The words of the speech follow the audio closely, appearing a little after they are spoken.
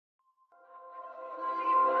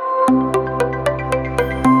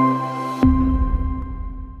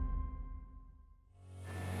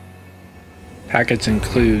Package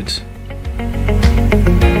includes,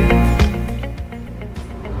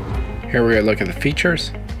 here we're going to look at the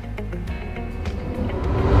features.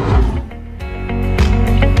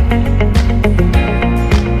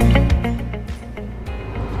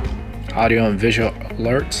 Audio and visual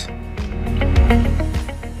alerts.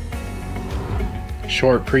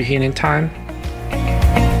 Short preheating time.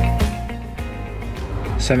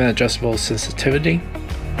 7 adjustable sensitivity.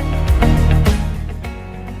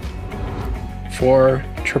 4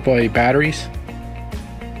 AAA batteries.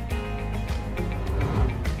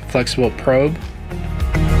 Flexible probe.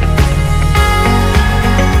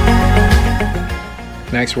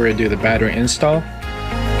 Next we're going to do the battery install.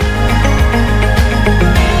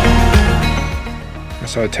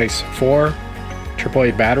 So it takes 4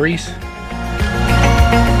 AAA batteries.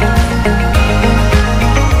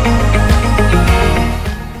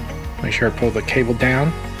 Make sure to pull the cable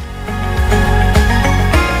down.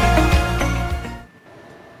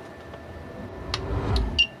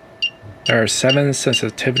 There are 7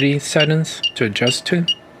 sensitivity settings to adjust to.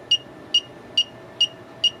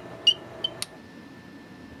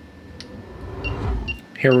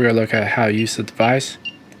 Here we're going to look at how to use the device.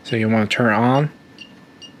 So you want to turn it on,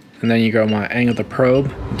 and then you're going to want to angle the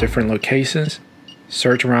probe in different locations.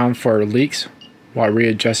 Search around for leaks while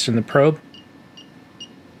readjusting the probe.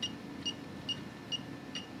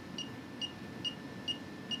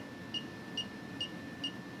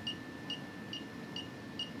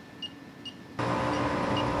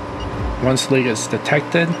 Once leak is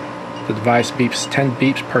detected, the device beeps 10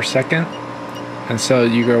 beeps per second. And so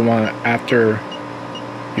you're going to want to, after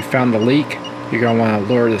you found the leak, you're going to want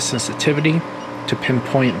to lower the sensitivity to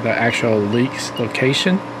pinpoint the actual leak's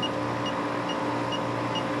location.